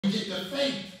we get the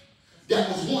faith that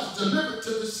was once delivered to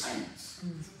the saints.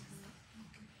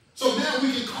 So now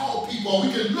we can call people,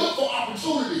 we can look for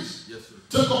opportunities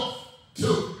to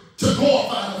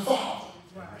glorify the Father.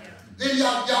 Then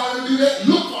y'all ever do that?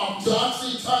 Look for opportunities. I've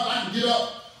seen times I can get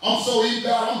up, I'm so in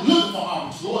God, I'm looking for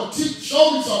opportunities. Lord,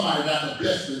 show me somebody that can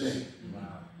bless today.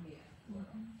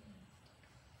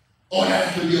 Or that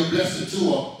I can be a blessing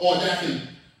to, or that I can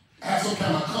have some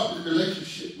kind of covenant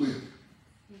relationship with.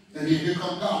 And then here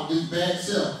comes God with his bad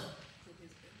self.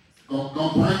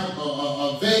 Gonna bring up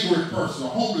a vagrant person, a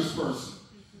homeless person.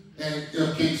 And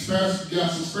can you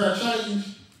got some spare change?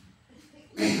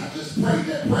 Man, I just prayed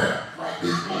that prayer right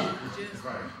this morning.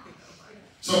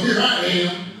 So here I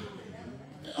am.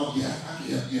 Oh yeah, I can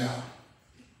help you out.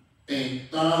 And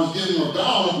thought I was giving him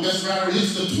 $1, messed around and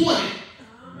hits the 20.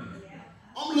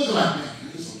 I'm looking like, man, can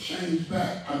I get some change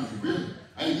back? I mean, really?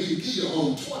 I didn't mean to give you a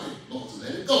whole 20. Lord, so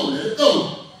let it go, let it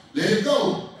go, let it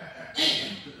go.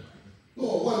 Man,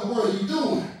 Lord, what in the world are you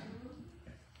doing?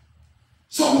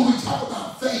 So when we talk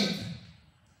about faith,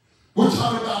 we're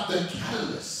talking about the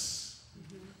catalyst,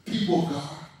 people of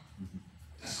God,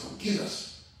 that's going to get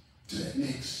us to that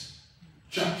next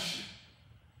junction.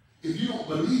 If you don't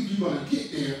believe you're going to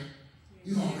get there,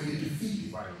 you're already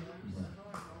defeated. Right.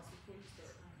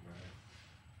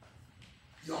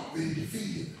 You're already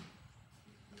defeated.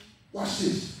 Watch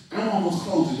this. I'm almost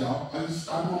closing, y'all.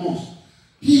 I'm almost.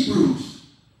 Hebrews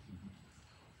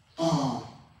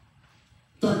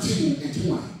 13 and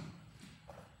 20.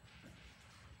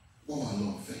 Oh, I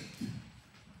love faith. If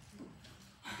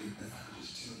I could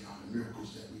just tell y'all the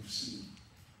miracles that we've seen.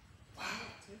 Wow.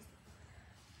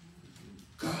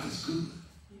 God is good.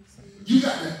 You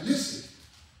got to listen.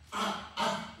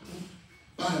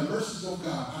 By the mercies of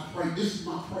God, I pray, this is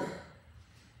my prayer,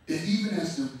 that even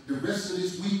as the rest of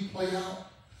this week play out,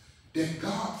 that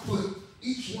God put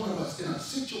each one of us in a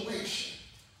situation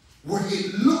where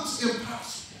it looks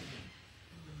impossible.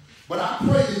 But I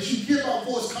pray that you hear my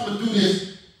voice coming through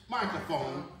this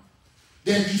microphone,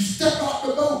 that you step out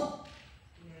the boat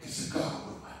and say, God,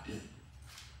 what do I do?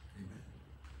 Amen.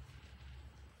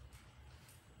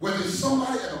 Whether it's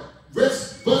somebody at a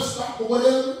bus stop or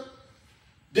whatever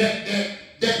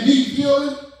that need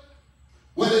healing,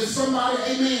 whether it's somebody,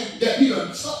 amen, that need a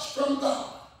touch from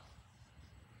God,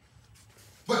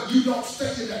 but you don't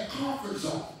stay in that comfort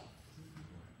zone.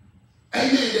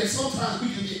 Amen, that sometimes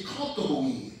we can get comfortable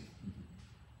in.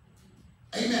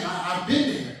 Amen, I've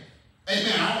been there.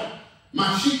 Amen,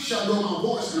 my sheep shall know my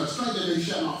voice, and a stranger they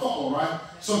shall not follow, right?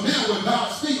 So now when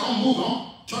God speaks, I'm moving,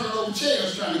 I'm turning over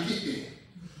chairs trying to get there.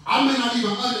 I may not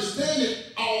even understand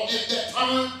it all at that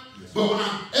time, but when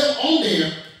I'm on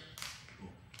there,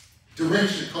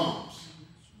 direction comes.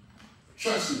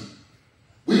 Trust me.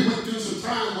 We went through some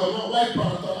times where my wife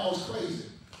probably thought I was crazy.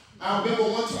 I remember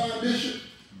one time, Bishop,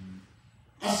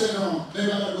 I said,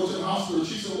 baby, I got to go to the hospital.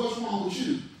 She said, what's wrong with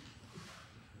you?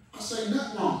 I said,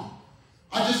 nothing wrong.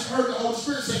 I just heard the Holy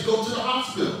Spirit say, go to the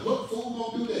hospital. What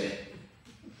fool gonna do that?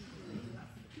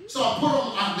 So I put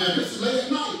on, now this is late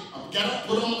at night. I got up,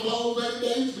 put on the clothes every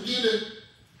day, begin to,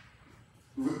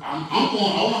 I'm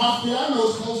going, all the hospital I know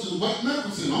is close to Wake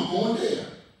Medical Center. I'm going there.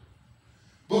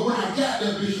 But when I got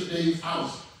there, Bishop Davis,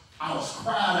 I was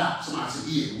cried out. Somebody said,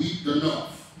 yeah, weak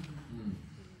enough.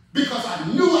 Because I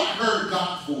knew I heard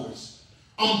God's voice.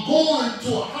 I'm going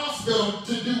to a hospital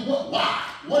to do what? Why?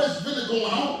 What is really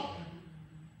going on?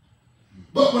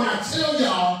 But when I tell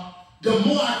y'all, the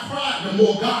more I cried, the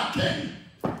more God came.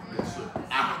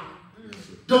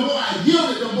 The more I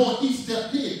yielded, the more he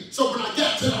stepped in. So when I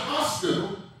got to the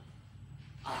hospital,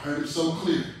 I heard him so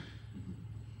clear.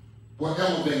 What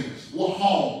elevators, what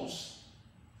halls,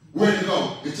 where to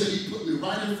go, until he put me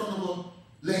right in front of a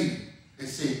lady and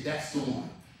said, that's the one.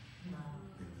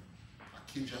 I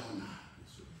kid y'all not.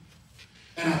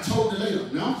 And I told the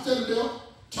lady, now I'm standing there,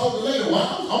 told the lady,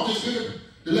 well, I'm just here.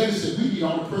 The lady said, we need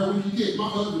all the prayer we can get. My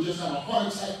husband just had a heart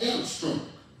attack and a stroke.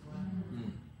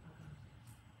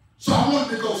 So I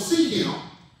wanted to go see him,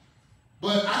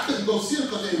 but I couldn't go see him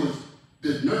because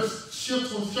the nurse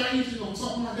shifts was changing or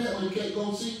something like that, when you can't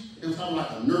go see. It was kind of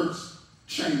like a nurse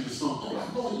change or something. I'm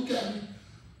like, Lord, you got me.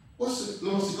 What's it?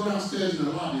 Lord said, go downstairs in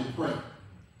the lobby and pray.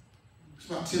 It's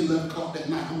about 10, 11 o'clock that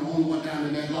night. I'm the only one down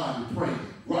in that lobby praying,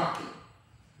 rocking.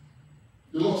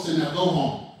 The Lord said, now go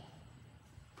home.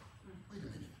 Wait a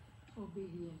minute.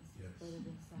 Obedience. Yes.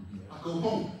 I go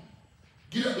home.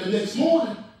 Get up the next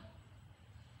morning.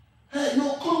 Hey,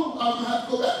 no clue. I was going to have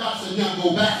to go back. God said, now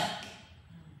go back.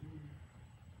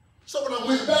 So when I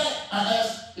went back, I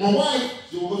asked my wife,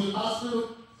 do you want to go to the hospital?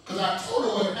 Because I told her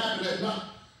what had happened that night.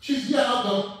 She said, yeah, I'll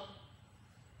go.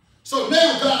 So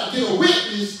now God get a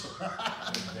witness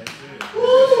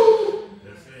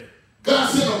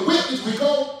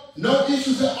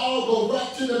issues that all go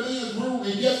right to the man's room.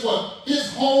 And guess what?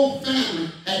 His whole family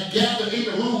had gathered in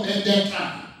the room at that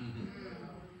time.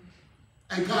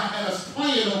 And God had us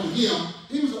praying over him.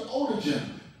 He was an older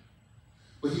gentleman.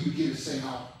 But he began to say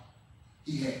how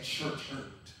he had church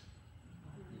hurt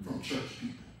from church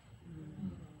people.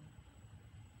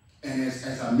 And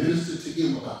as I ministered to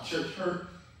him about church hurt,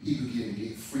 he began to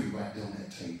get free right there on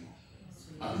that table.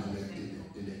 I mean,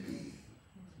 in that bed.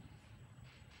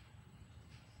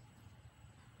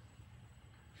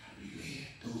 Gotta be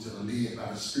led. Those that are led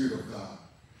by the Spirit of God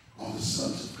are the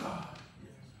sons of God.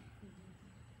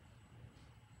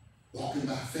 Walking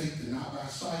by faith and not by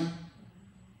sight,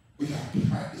 we got to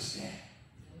practice that.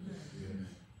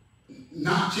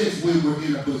 Not just when we're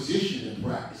in a position to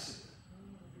practice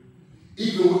it.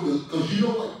 Even with because you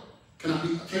know what? Can I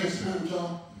be transparent with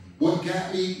y'all? What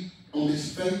got me on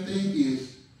this faith thing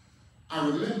is I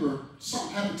remember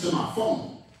something happened to my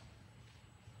phone.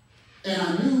 And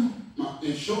I knew my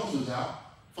insurance was out.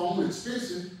 Phone was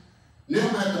expensive. Now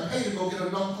I have to pay to go get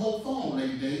another whole phone,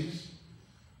 lady days.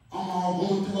 I'm all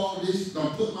going through all this.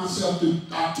 I'm putting myself through.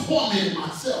 I tormented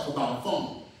myself about a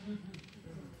phone.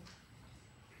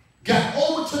 Got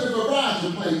over to the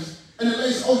Verizon place, and the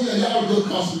lady said, oh yeah, y'all are good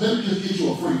customers. Let me just get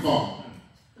you a free phone.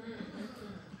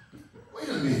 Wait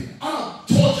a minute. I don't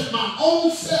torture my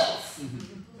own self.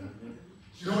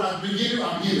 You know what I begin to do?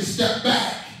 I begin to step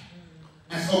back.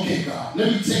 I said, okay, God,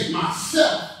 let me take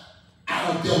myself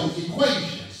out of those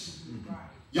equations.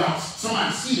 Y'all,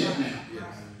 somebody see that now.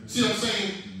 See what I'm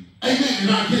saying? Amen.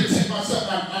 And I begin to take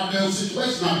myself out of those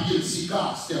situations, and I begin to see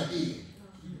God step in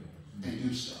and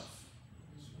do stuff.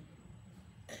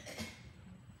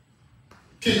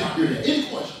 Can y'all hear that? Any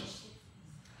questions?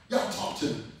 Y'all talk to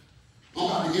me. I'm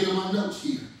about to get in my notes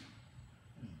here.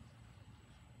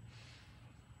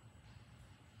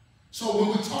 So when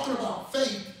we're talking about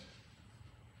faith,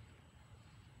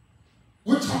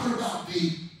 we're talking about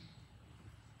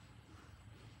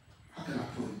how can I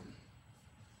put it?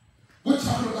 We're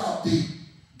talking about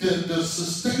the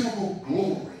sustainable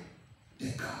glory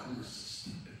that God wants us to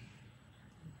see.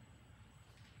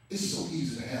 It's so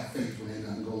easy to have faith when there's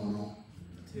nothing going on.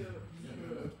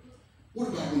 What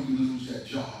about when you lose that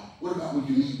job? What about when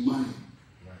you need money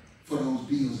for those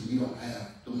bills and you don't have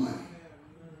the money?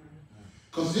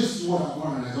 Because this is what I've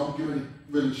learned as I'm getting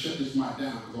ready to shut this mic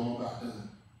down because I'm about done.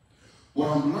 What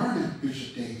I'm learning,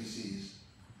 Bishop Davis, is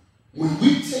when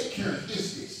we take care of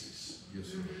his business. Yes,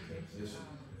 sir. Yes, sir.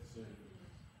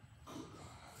 Good God,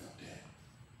 I felt that.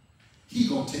 He's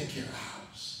going to take care of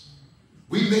ours.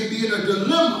 We may be in a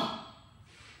dilemma,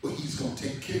 but he's going to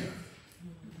take care of it.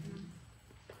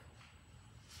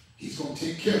 He's going to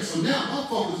take care of it. So now my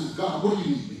focus is, God, what do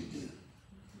you need me to do?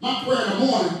 My prayer in the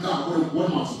morning, God, what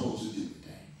am I supposed to do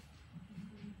today?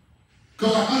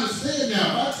 Because I understand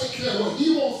now, if I take care of what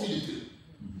he wants me to do,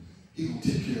 he's going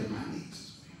to take care of my needs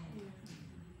as well.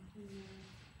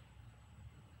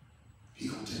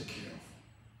 He's going to take care of them.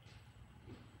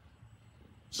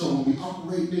 So when we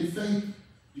operate in faith,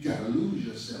 you got to lose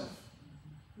yourself.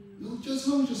 Just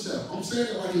lose yourself. I'm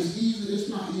saying it like it's easy. It's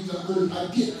not easy. I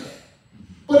get that.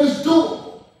 But it's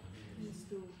doable.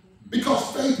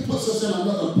 Because faith puts us in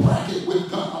another bracket with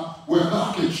God where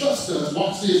God can trust us,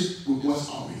 watch this, with what's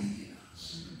already in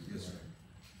us.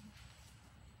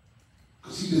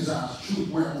 Because he desires truth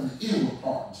where on the inward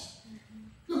parts.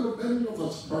 Look, none of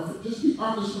us are perfect. Just be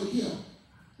honest with him.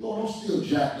 Lord, I'm still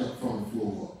jacked up from the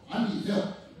floor up. I need help.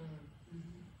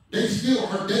 They still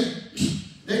hurt.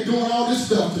 They doing all this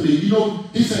stuff to me. You know,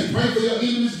 he said, pray for your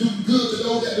enemies, do good to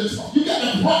those that despise. You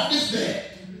got to practice that.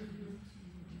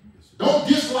 Don't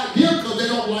dislike them because they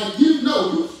don't like you.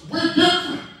 No, we're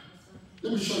different.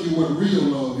 Let me show you what real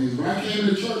love is. When I came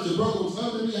to church, the brother was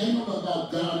hugging me. I ain't know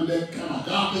about God and that kind of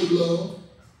agape love.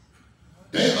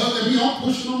 They hugging me, I'm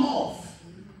pushing them off.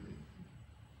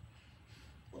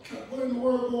 What in the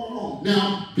world going on?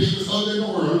 Now, biggest hug in the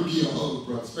world. Give a hug,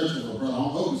 brother, especially for a brother. I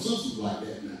don't hug sisters like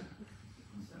that now.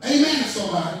 Amen,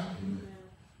 somebody.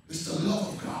 It's the love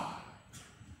of God.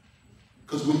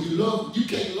 Because when you love, you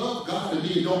can't love God and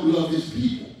then don't love his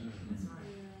people.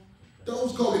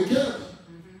 Those go together.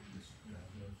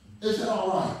 Is that all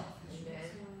right?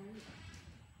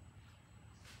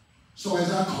 So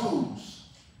as I close,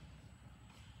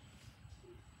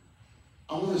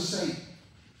 I want to say,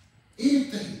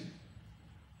 anything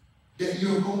that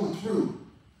you're going through,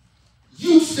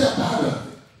 you step out of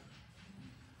it.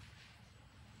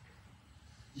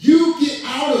 You get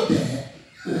out of that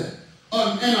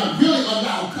and I really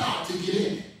allow God to get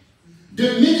in it. The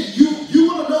minute you're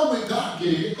going to know when God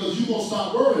get in it because you're going to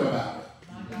stop worrying about it.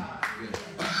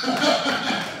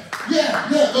 Yeah,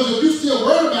 because if you still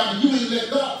worried about it, you ain't let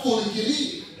God don't fully get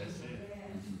in.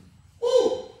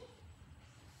 Woo!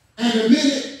 And the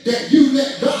minute that you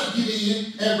let God get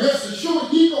in and rest assured,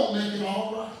 He's going to make it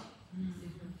all right.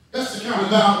 That's the kind of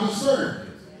God we serve.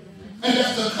 And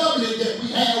that's the covenant that we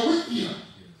have with Him.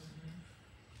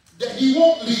 That He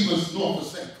won't leave us nor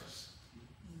forsake us.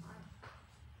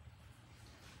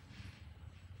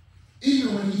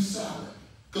 Even when He's silent.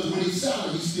 Because when He's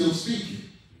silent, He's still speaking.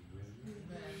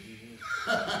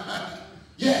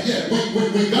 Yeah.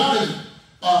 When God is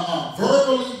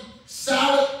verbally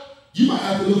silent, you might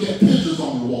have to look at pictures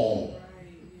on the wall.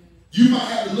 You might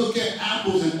have to look at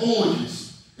apples and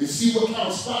oranges and see what kind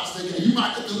of spots they get. You might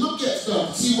have to look at stuff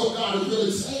and see what God is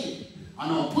really saying. I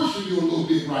know I'm pushing you a little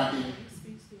bit right there.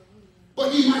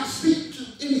 But He might speak to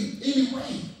any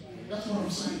way. That's what I'm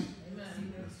saying.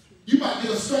 You might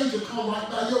get a stranger come right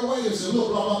by your way and say, look,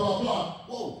 blah, blah, blah, blah.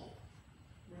 Whoa.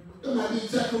 That might be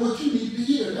exactly what you need to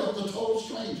hear. That was a total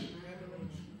stranger.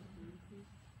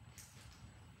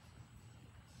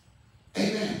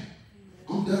 Amen.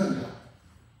 I'm done now.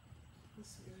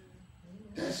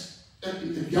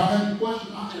 If y'all have any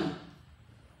questions, I am.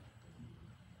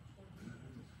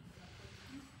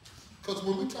 Because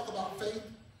when we talk about faith,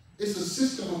 it's a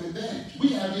system of advantage. We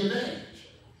have the advantage.